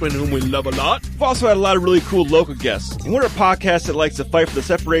Joey Kirkman, whom we love a lot. We've also had a lot of really cool local guests. And we're a podcast that likes to fight for the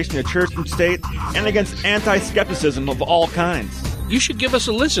separation of church and state and against anti-skepticism of all kinds. You should give us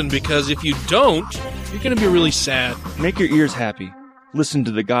a listen, because if you don't, you're going to be really sad. Make your ears happy. Listen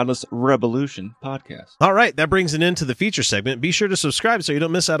to the Godless Revolution podcast. All right, that brings an end to the feature segment. Be sure to subscribe so you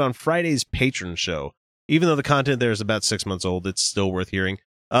don't miss out on Friday's patron show. Even though the content there is about 6 months old, it's still worth hearing.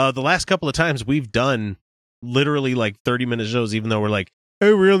 The last couple of times we've done literally like 30-minute shows, even though we're like,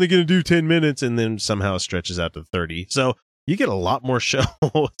 hey, we're only going to do 10 minutes, and then somehow it stretches out to 30. So you get a lot more show.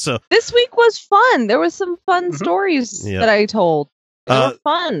 So this week was fun. There was some fun stories that I told. They were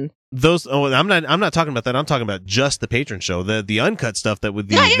fun. I'm not talking about that. I'm talking about just the patron show. The uncut stuff that with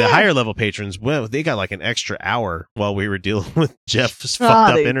the higher level patrons, well, they got like an extra hour while we were dealing with Jeff's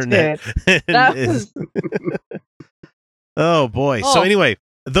fucked up internet. Oh boy. So anyway,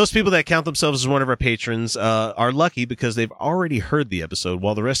 those people that count themselves as one of our patrons are lucky because they've already heard the episode,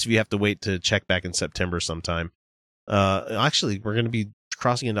 while the rest of you have to wait to check back in September sometime. Actually, we're going to be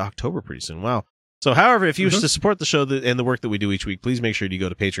crossing into October pretty soon. Wow. So, however, if you wish to support the show and the work that we do each week, please make sure you go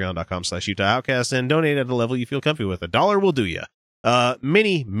to patreon.com/UtahOutcast and donate at a level you feel comfy with. $1 will do you.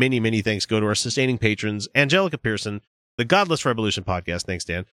 Many thanks go to our sustaining patrons: Angelica Pearson, the Godless Revolution podcast. Thanks,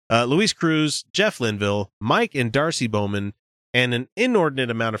 Dan. Luis Cruz, Jeff Linville, Mike and Darcy Bowman, and an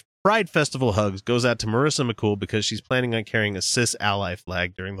inordinate amount of Pride Festival hugs goes out to Marissa McCool because she's planning on carrying a cis ally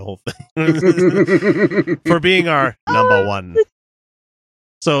flag during the whole thing for being our number one.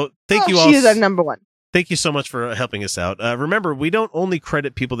 So thank you all. She is our number one. Thank you so much for helping us out. Remember, we don't only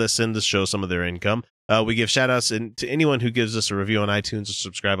credit people that send the show some of their income. We give shout outs to anyone who gives us a review on iTunes or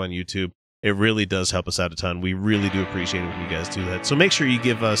subscribe on YouTube. It really does help us out a ton. We really do appreciate it when you guys do that. So make sure you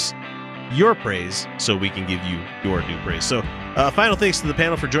give us your praise so we can give you your due praise. So final thanks to the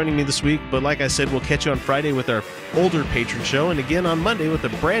panel for joining me this week. But like I said, we'll catch you on Friday with our older patron show, and again on Monday with a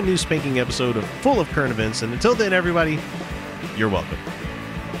brand new spanking episode full of current events. And until then, everybody, you're welcome.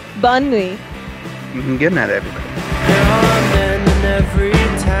 Bonne nuit. Good night, everybody. There are men in every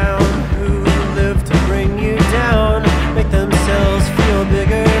town who live to bring you down, make themselves feel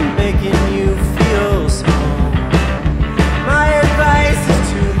bigger, making you feel small. My advice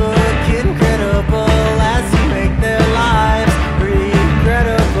is to look incredible as you make their lives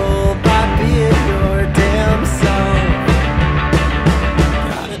regrettable by being your damn self.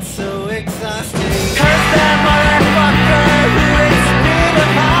 God, it's so exhausting. Curse that motherfucker who is spit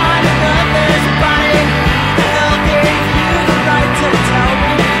upon another's body.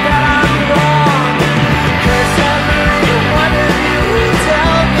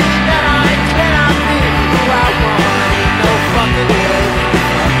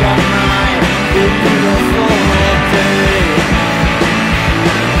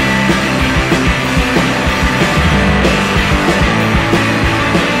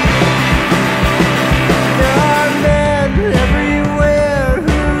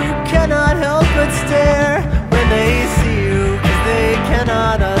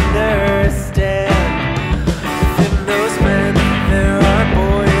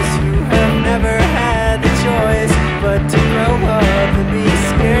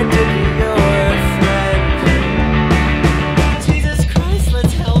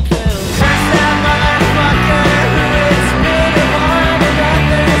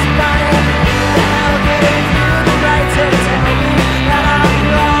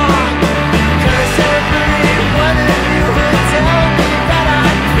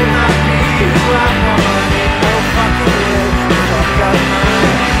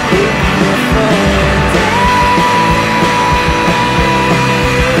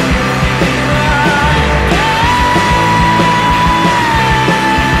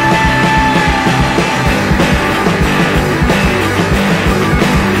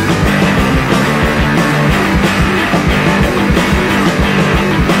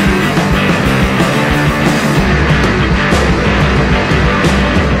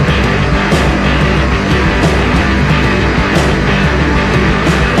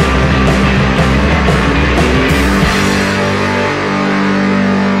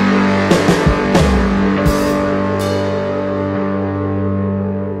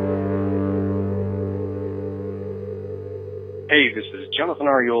 Hey, this is Jonathan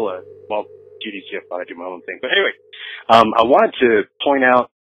Ariola. Well, GDTF, I do my own thing. But anyway, I wanted to point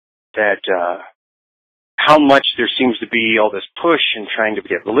out that how much there seems to be all this push in trying to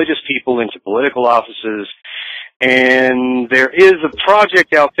get religious people into political offices. And there is a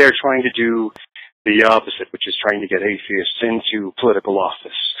project out there trying to do the opposite, which is trying to get atheists into political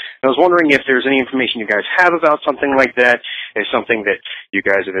office. And I was wondering if there's any information you guys have about something like that, is something that you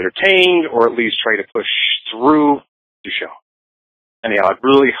guys have entertained, or at least try to push through the show. Anyhow, I'd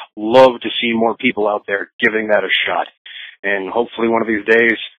really love to see more people out there giving that a shot. And hopefully one of these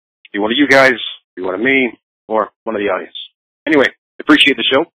days, be one of you guys, be one of me, or one of the audience. Anyway, appreciate the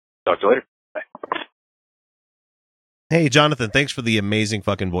show. Talk to you later. Bye. Hey, Jonathan, thanks for the amazing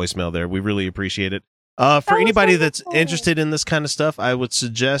fucking voicemail there. We really appreciate it. For anybody that's interested in this kind of stuff, I would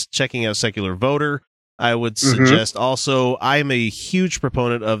suggest checking out Secular Voter. I would suggest also, I'm a huge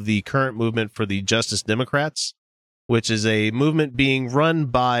proponent of the current movement for the Justice Democrats, which is a movement being run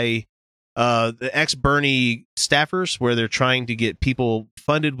by the ex-Bernie staffers, where they're trying to get people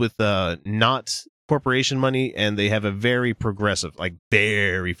funded with not corporation money, and they have a very progressive, like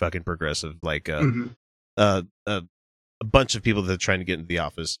very fucking progressive, like a bunch of people that are trying to get into the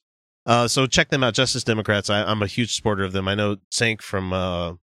office. So check them out, Justice Democrats. I'm a huge supporter of them. I know Sank from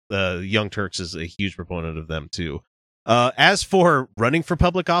the Young Turks is a huge proponent of them too. As for running for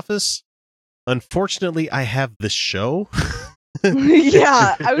public office, unfortunately, I have this show.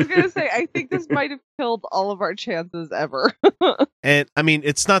 Yeah, I was gonna say, I think this might have killed all of our chances ever. And I mean,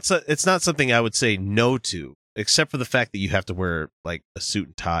 it's not something I would say no to, except for the fact that you have to wear like a suit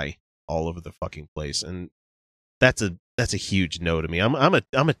and tie all over the fucking place, and that's a huge no to me. I'm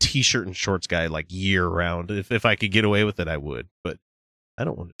a t-shirt and shorts guy like year round. If I could get away with it, I would, but I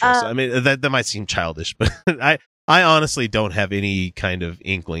don't want to dress. I mean, that might seem childish, but I honestly don't have any kind of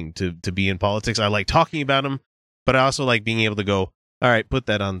inkling to be in politics. I like talking about them, but I also like being able to go, all right, put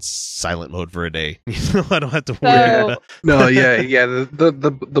that on silent mode for a day. I don't have to worry about. No, yeah.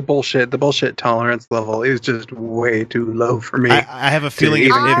 The bullshit tolerance level is just way too low for me. I have a feeling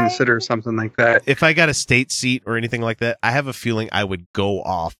even consider something like that. If I got a state seat or anything like that, I have a feeling I would go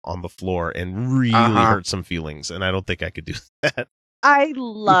off on the floor and really hurt some feelings, and I don't think I could do that. I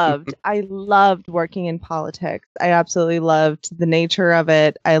loved working in politics. I absolutely loved the nature of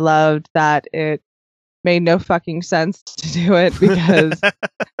it. I loved that it made no fucking sense to do it because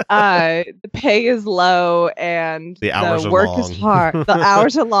the pay is low and the work is hard. The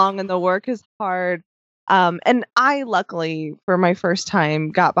hours are long and the work is hard. And I, luckily, for my first time,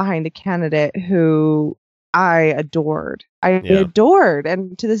 got behind a candidate who I adored. Adored,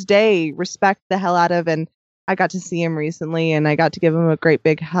 and to this day, respect the hell out of. And I got to see him recently, and I got to give him a great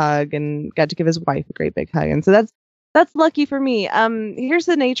big hug, and got to give his wife a great big hug. And so that's lucky for me. Here's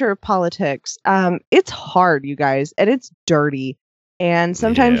the nature of politics. It's hard, you guys, and it's dirty. And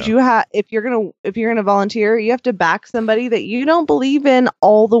sometimes you have, if you're gonna volunteer, you have to back somebody that you don't believe in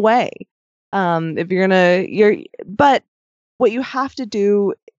all the way. But what you have to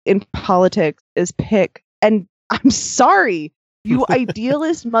do in politics is pick. And I'm sorry, you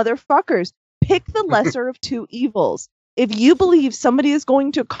idealist motherfuckers, pick the lesser of two evils. If you believe somebody is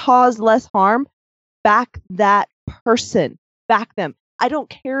going to cause less harm, back that person, back them. I don't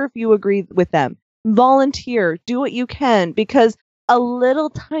care if you agree with them. Volunteer, do what you can, because a little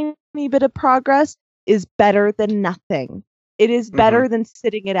tiny bit of progress is better than nothing. It is better than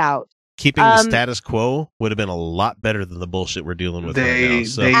sitting it out. Keeping the status quo would have been a lot better than the bullshit we're dealing with right now.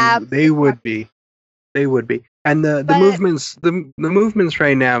 So. They would be. They would be. And the movements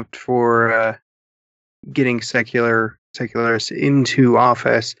right now for getting secularists into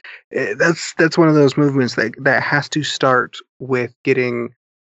office, that's one of those movements that has to start with getting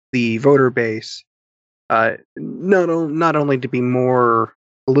the voter base not only to be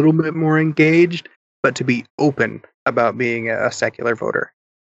a little bit more engaged, but to be open about being a secular voter.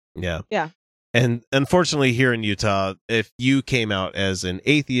 Yeah. Yeah. And unfortunately, here in Utah, if you came out as an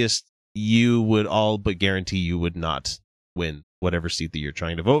atheist, you would all but guarantee you would not win whatever seat that you're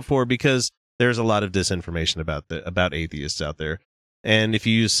trying to vote for, because there's a lot of disinformation about atheists out there. And if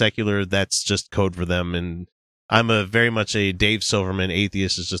you use secular, that's just code for them. And I'm very much a Dave Silverman.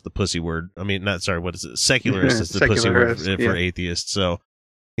 Atheist is just the pussy word. I mean, what is it? Secularist is the pussy word for atheist. So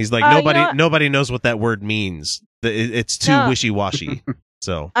he's like, nobody knows what that word means. It's too wishy-washy.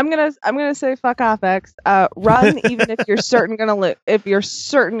 So I'm gonna say fuck off, X. Run even if you're certain gonna lose. If you're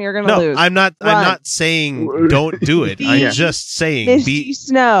certain you're gonna lose. I'm not saying don't do it. I'm just saying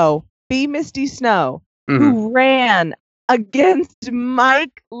be Misty Snow, who ran against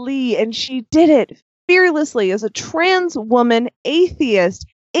Mike Lee, and she did it fearlessly as a trans woman atheist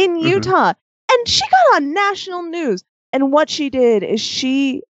in Utah, and she got on national news. And what she did is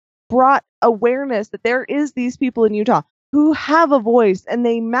she brought awareness that there is these people in Utah who have a voice and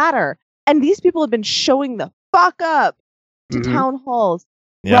they matter. And these people have been showing the fuck up to town halls.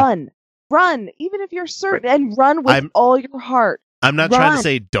 Yeah. Run, even if you're certain, and run with all your heart. I'm not trying to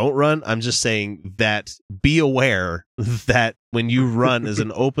say don't run. I'm just saying that be aware that when you run as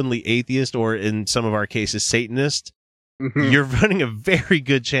an openly atheist, or in some of our cases, Satanist, you're running a very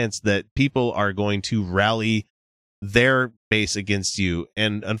good chance that people are going to rally their base against you.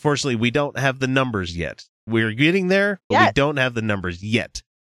 And unfortunately, we don't have the numbers yet. We're getting there, but we don't have the numbers yet.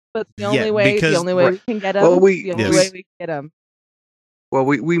 But the only way we can get them, way we can get them. Well,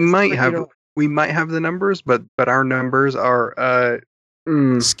 we might have the numbers, but our numbers are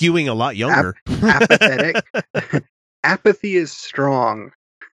skewing a lot younger. Apathetic. Apathy is strong.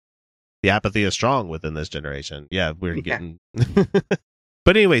 The apathy is strong within this generation. Yeah, we're getting.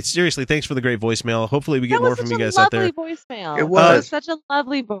 But anyway, seriously, thanks for the great voicemail. Hopefully, we get more from you guys out there. Voicemail. It was such a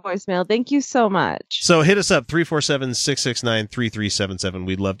lovely voicemail. Thank you so much. So hit us up 347-669-3377.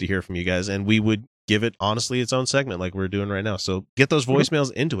 We'd love to hear from you guys, and we would give it honestly its own segment like we're doing right now. So get those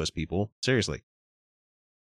voicemails into us, people. Seriously.